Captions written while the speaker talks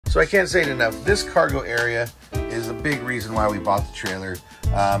So I can't say it enough. This cargo area is a big reason why we bought the trailer.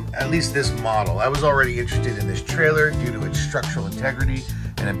 At least this model. I was already interested in this trailer due to its structural integrity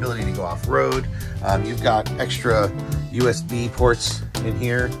and ability to go off-road. You've got extra USB ports in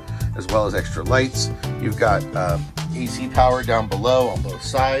here, as well as extra lights. You've got AC power down below on both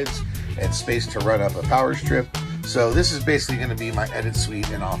sides, and space to run up a power strip. So this is basically going to be my edit suite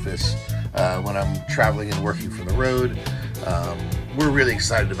and office when I'm traveling and working from the road. We're really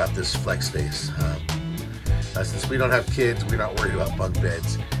excited about this flex space. Since we don't have kids, we're not worried about bunk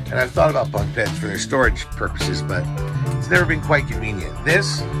beds. And I've thought about bunk beds for their storage purposes, but it's never been quite convenient.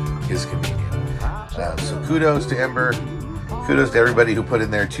 This is convenient. So kudos to Ember. Kudos to everybody who put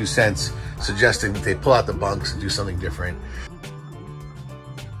in their 2 cents suggesting that they pull out the bunks and do something different.